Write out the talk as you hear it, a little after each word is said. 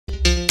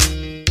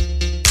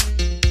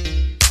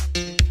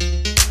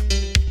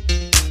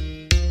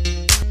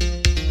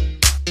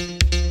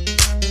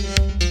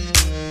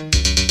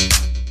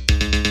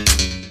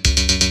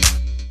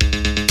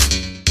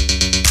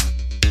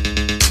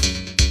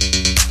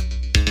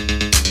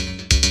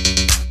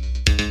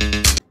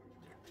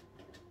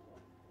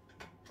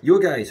Yo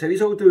guys, how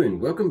you all doing?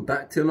 Welcome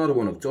back to another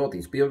one of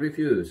Jordys beer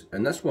reviews.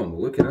 And this one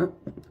we're looking at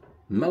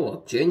Miller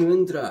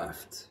Genuine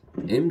Draft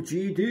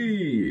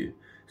MGD.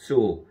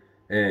 So,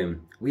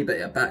 wee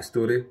bit of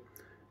backstory.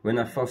 When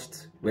I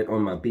first went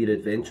on my beer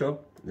adventure,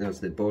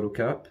 there's the bottle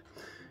cap.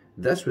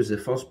 This was the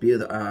first beer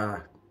that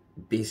I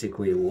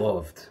basically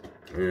loved.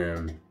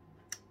 You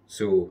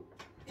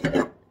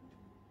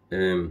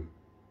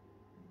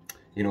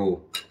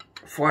know,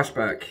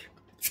 flashback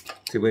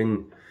to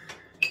when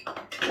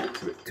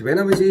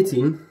I was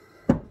 18,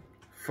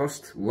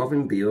 first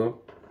loving beer.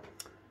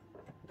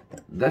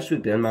 This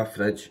would be in my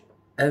fridge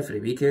every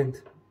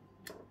weekend.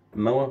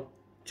 Miller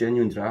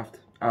Genuine Draft,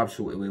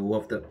 absolutely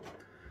loved it.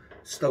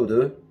 Still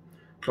do,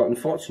 but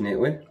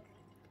unfortunately,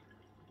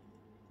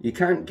 you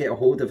can't get a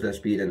hold of this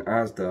beer in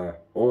Asda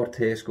or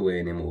Tesco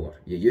anymore.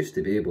 You used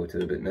to be able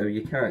to, but now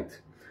you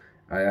can't.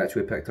 I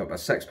actually picked up a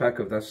 6-pack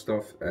of this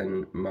stuff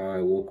in my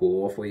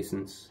local off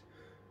licence.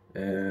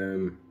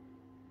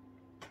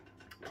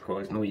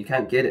 Because no, you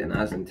can't get it in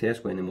Asda and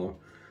Tesco anymore.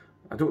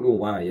 I don't know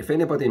why. If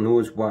anybody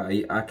knows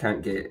why I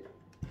can't get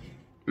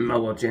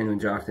Miller Genuine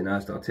Draft in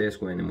Asda or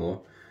Tesco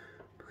anymore,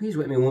 please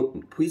let me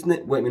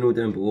know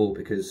down below,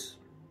 because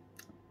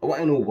I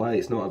want to know why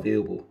it's not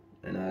available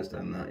in Asda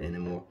and that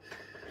anymore.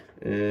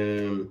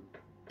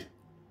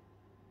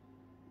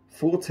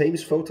 4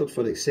 times filtered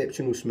for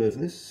exceptional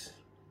smoothness.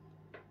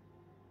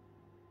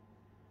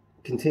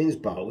 Contains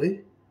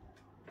barley.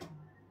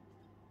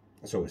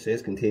 That's all it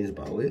says, contains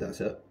barley,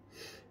 that's it.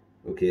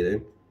 Okay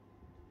then.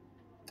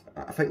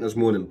 I think there's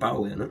more than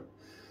barley in it.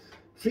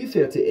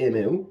 330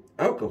 ml,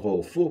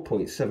 alcohol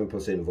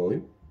 4.7%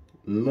 volume.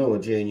 Miller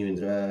Genuine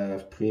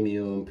Draft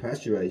Premium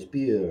Pasteurized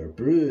Beer,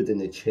 brewed in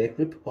the Czech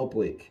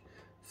Republic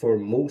for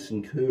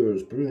Molson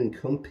Coors Brewing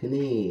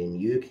Company in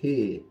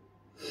UK.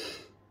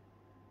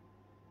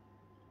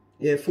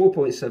 Yeah,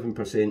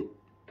 4.7%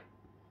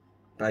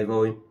 by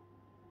volume.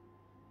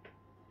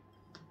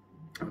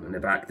 And in the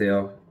back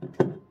there,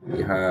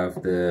 you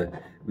have the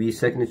wee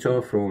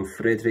signature from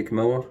Frederick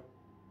Miller,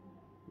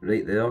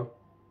 right there.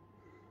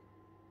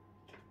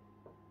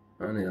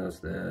 And there's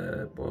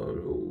the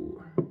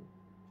bottle.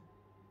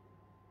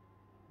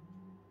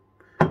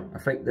 I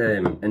think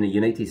in the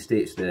United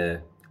States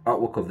the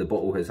artwork of the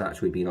bottle has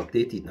actually been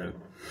updated now.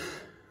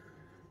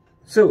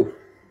 So,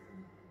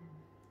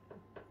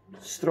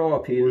 straw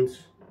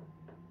appearance,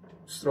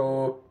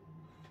 straw,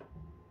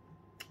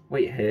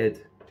 white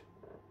head.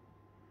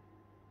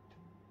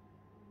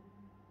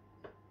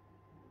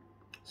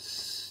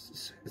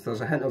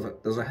 There's a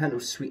hint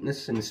of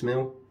sweetness in the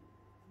smell.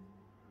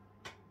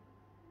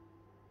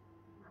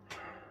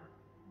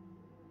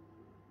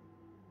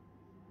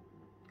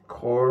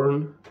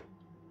 Corn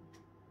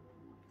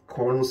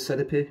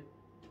syrupy.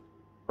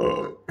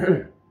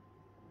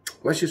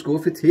 Let's just go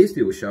for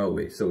tasty, shall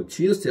we? So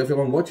cheers to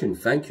everyone watching.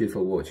 Thank you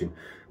for watching.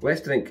 Let's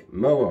drink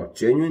Miller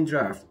Genuine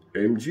Draft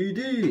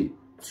MGD.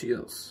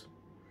 Cheers.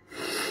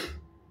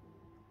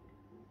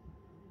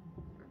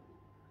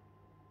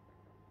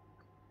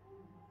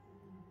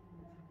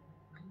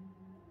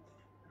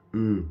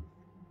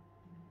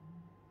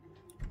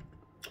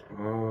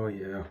 Oh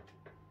yeah.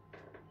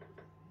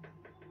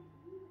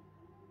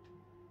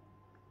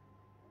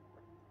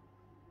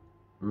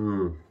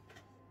 Oh,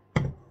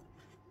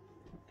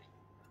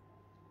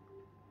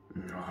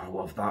 I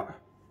love that.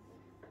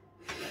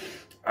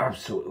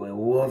 Absolutely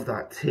love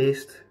that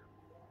taste.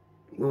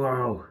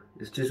 Wow,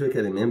 it's just like I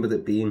remembered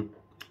it being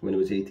when I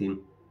was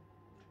 18.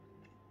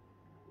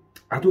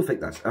 I don't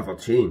think that's ever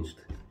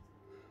changed.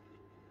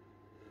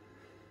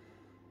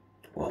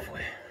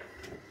 Lovely.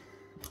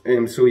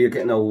 So you're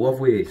getting a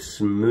lovely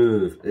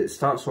smooth. It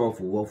starts off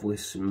lovely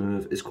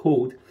smooth. It's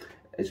cold.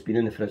 It's been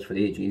in the fridge for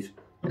ages.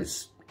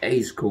 It's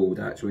ice cold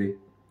actually.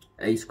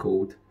 Ice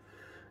cold.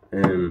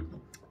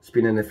 It's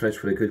been in the fridge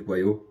for a good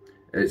while.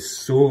 It's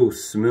so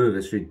smooth.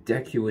 It's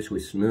ridiculously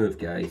smooth,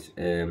 guys.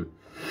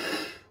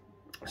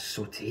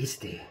 So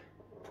tasty.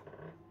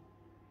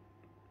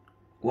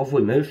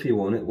 Lovely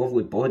mouthfeel on it.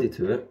 Lovely body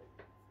to it.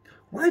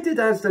 Why did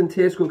Asda and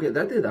Tesco get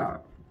rid of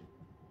that?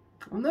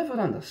 I'll never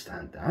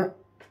understand that.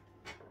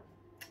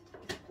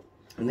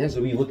 And there's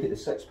a wee look at the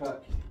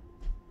 6-pack.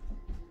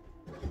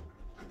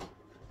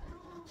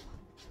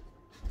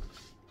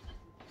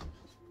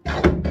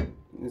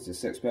 There's the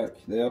 6-pack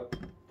there.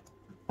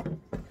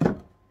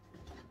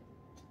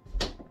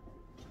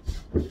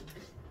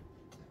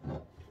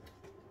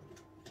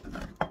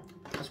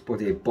 This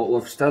bloody bottle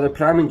of Starter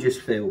Pramin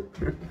just fell.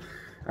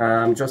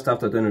 Just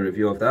after doing a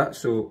review of that,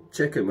 so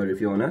check out my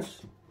review on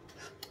this.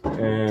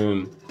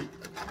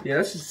 Yeah,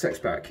 this is a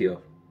 6-pack here.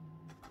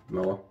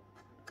 Miller.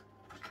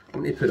 I'm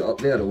going to put it up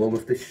there along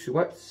with the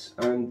Schwitz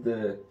and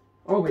the...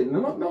 Oh wait, the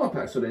Miller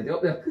pack's already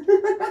up there.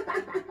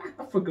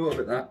 I forgot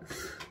about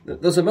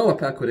that. There's a Miller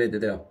pack already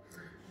there.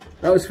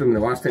 That was from the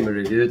last time I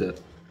reviewed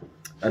it.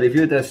 I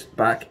reviewed this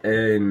back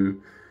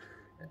in...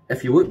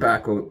 If you look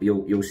back,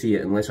 you'll see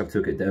it, unless I've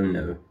took it down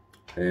now.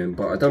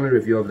 But I done a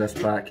review of this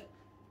back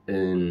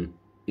in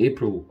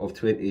April of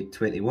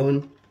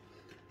 2021.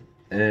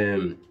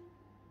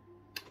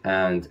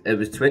 and it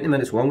was 20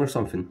 minutes long or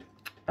something.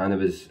 And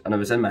I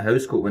was in my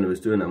house coat when I was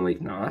doing it. I'm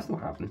like, nah, that's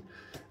not happening.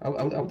 I'll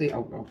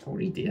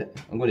redo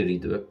it. I'm going to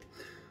redo it.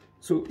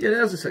 So yeah,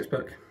 there's a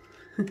 6-pack.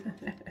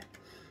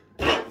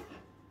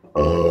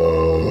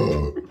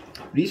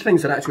 These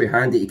things are actually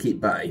handy to keep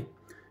by,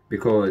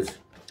 because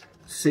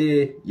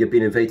say you've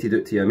been invited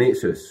out to your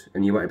mate's house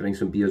and you want to bring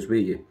some beers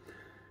with you.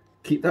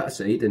 Keep that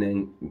aside, and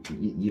then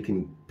you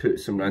can put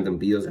some random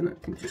beers in it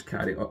and just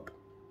carry it up.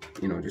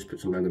 You know, just put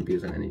some random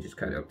beers in it and then just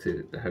carry it up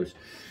to the house.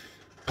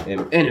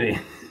 Anyway.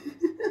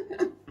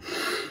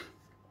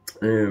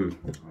 Oh,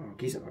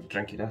 geez, I'm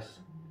drinking this.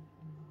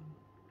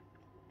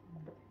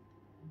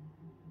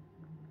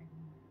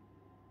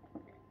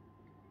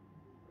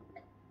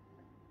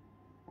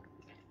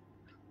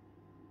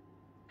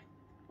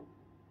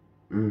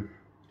 Fucking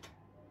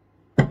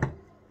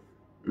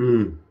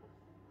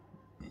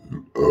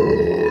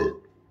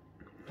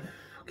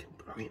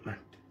brilliant, man.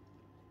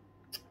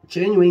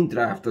 Genuine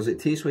draft. Does it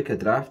taste like a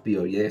draft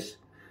beer? Yes.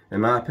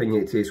 In my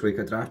opinion, it tastes like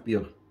a draft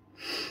beer.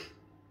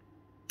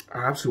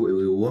 I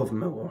absolutely love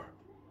Miller.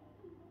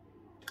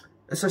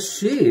 It's a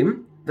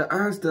shame that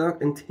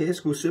Asda and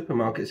Tesco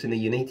supermarkets in the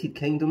United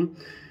Kingdom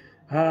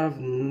are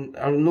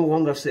no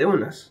longer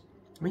selling this.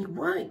 I mean,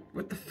 why?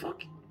 What the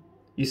fuck?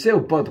 You sell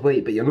Bud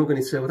Light, but you're not going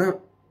to sell that?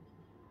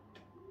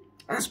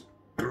 That's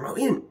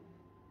brilliant.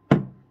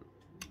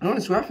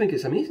 Honestly, I think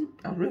it's amazing.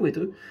 I really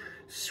do.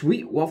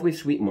 Sweet, lovely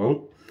sweet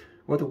malt.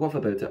 What I love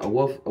about it, I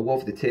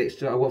love the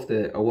texture. I love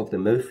the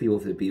mouthfeel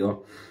of the beer.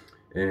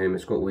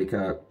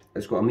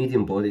 It's got a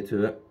medium body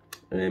to it.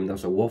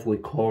 There's a lovely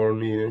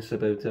corniness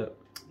about it.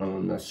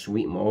 A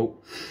sweet malt.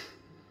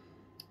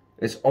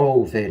 It's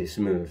all very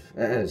smooth.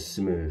 It is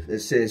smooth. It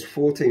says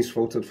 4 times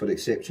filtered for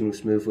exceptional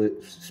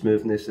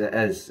smoothness. It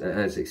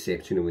is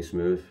exceptionally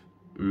smooth.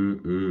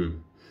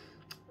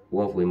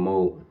 Lovely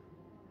malt.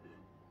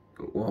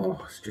 Whoa,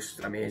 it's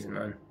just amazing,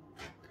 man.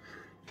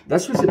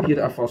 This was the beer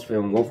that I first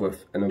fell in love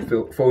with, and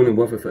I'm falling in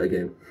love with it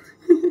again.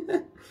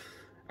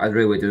 I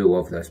really do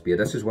love this beer.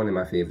 This is one of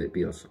my favourite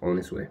beers,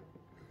 honestly.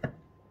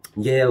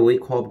 Yeah, I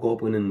like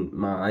Hobgoblin and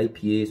my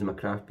IPAs and my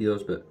craft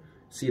beers, but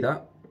see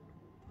that?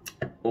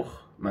 Oh,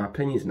 my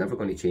opinion's never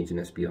going to change in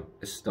this beer.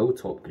 It's still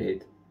top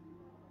grade.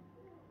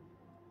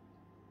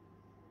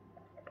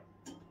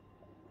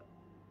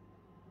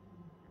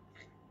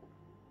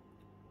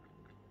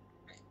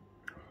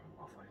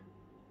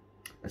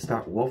 It's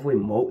that lovely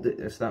malt,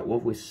 it's that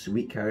lovely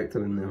sweet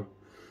character in there.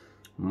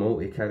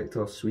 Malty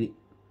character, sweet.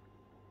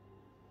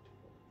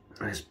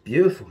 It's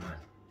beautiful, man.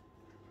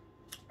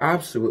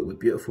 Absolutely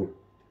beautiful.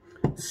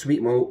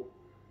 Sweet malt,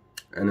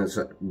 and it's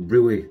a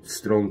really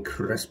strong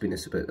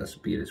crispiness about this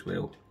beer as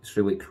well. It's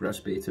really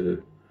crispy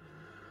too.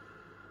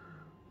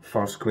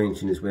 First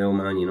quenching as well,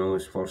 man, you know,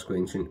 it's first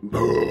quenching.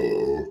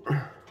 Brilliant.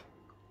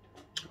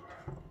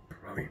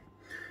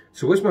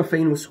 So what's my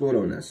final score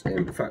on this?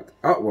 In fact,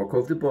 artwork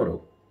of the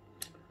bottle.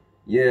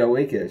 Yeah, I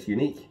like it, it's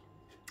unique.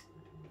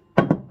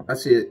 I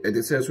say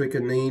it says like a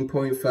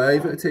 9.5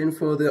 out of 10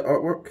 for the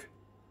artwork.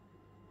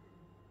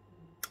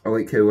 I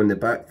like how on the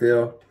back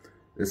there,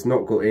 it's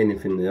not got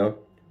anything there,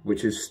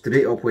 which is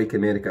straight up like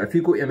America. If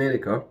you go to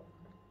America,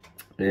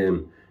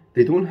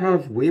 they don't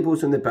have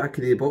labels on the back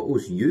of the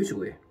bottles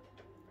usually.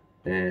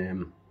 I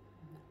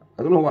don't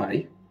know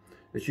why.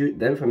 The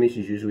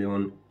information is usually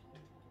on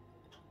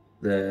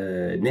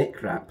the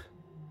neck wrap.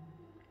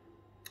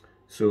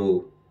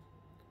 So,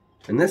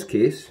 in this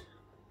case,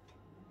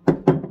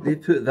 they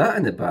put that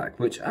in the back,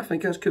 which I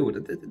think is cool.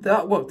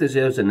 That work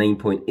deserves a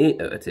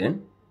 9.8 out of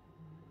 10.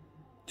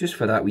 Just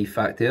for that wee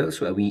fact there,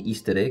 that's a wee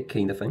Easter egg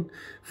kind of thing.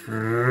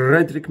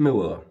 Frederick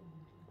Miller.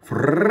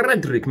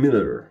 Frederick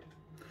Miller.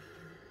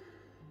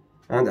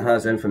 And it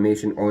has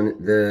information on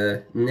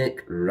the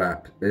neck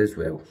wrap as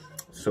well.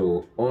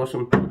 So,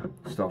 awesome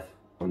stuff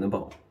on the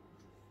bottle.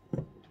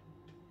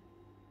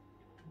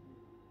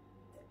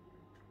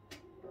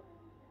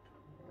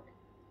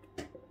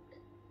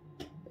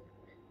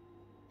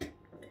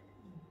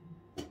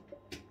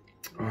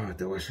 Oh,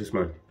 delicious,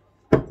 man.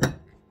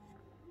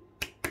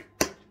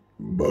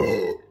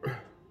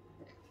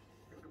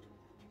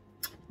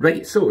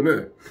 Right, so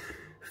now,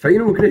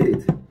 final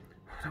grade.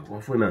 Oh,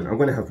 lovely, man. I'm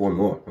going to have one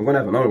more. I'm going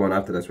to have another one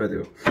after this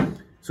video.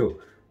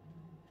 So,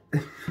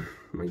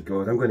 my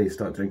God, I'm going to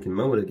start drinking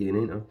Miller again,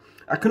 ain't I?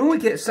 I can only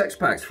get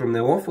 6-packs from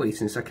the Waffle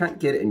since I can't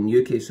get it in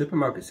UK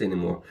supermarkets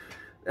anymore.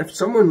 If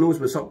someone knows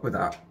what's up with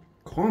that,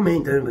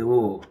 comment down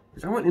below,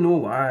 because I want to know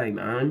why,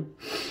 man.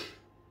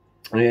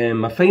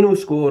 My final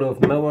score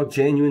of Miller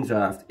Genuine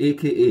Draft,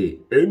 aka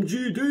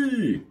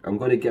MGD. I'm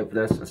going to give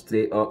this a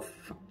straight up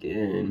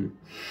fucking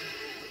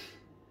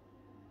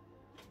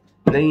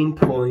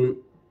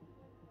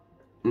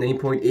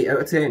 9.8 out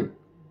of 10.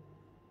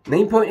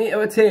 9.8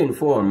 out of 10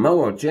 for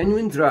Miller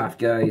Genuine Draft,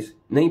 guys.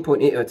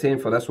 9.8 out of 10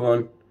 for this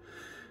one.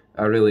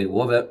 I really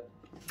love it.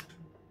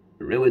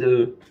 I really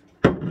do.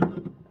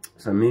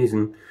 It's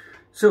amazing.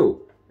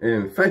 So,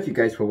 thank you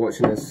guys for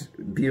watching this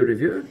beer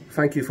review.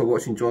 Thank you for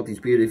watching Jordys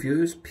beer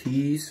reviews.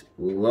 Peace,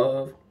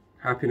 love,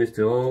 happiness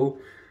to all.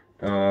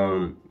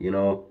 You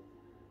know,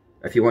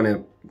 if you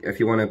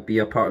wanna be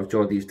a part of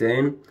Jordys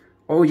Den,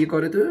 all you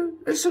gotta do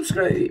is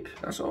subscribe.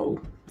 That's all.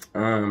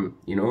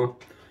 You know,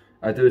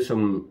 I do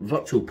some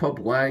virtual pub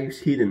lives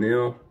here and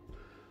there.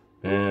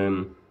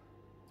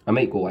 I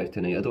might go live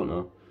tonight, I don't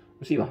know.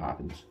 We'll see what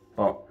happens.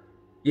 But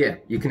yeah,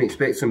 you can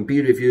expect some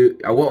beer review.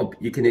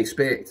 You can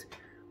expect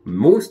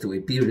mostly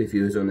beer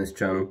reviews on this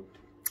channel.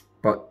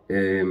 But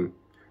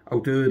I'll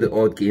do the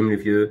odd game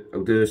review.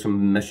 I'll do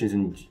some missions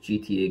in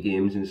GTA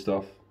games and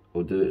stuff.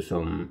 I'll do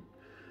some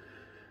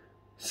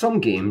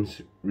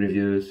games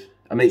reviews.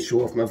 I might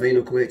show off my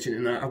vinyl collection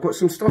and that. I've got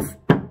some stuff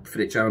for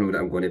the channel that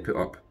I'm going to put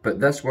up. But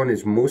this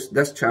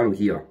channel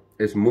here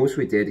is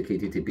mostly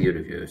dedicated to beer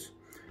reviews.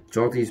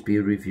 Jordys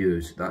Beer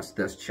Reviews, that's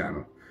this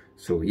channel.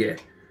 So yeah,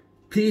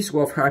 peace,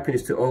 love,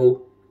 happiness to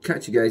all.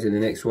 Catch you guys in the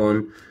next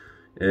one.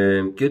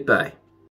 Goodbye.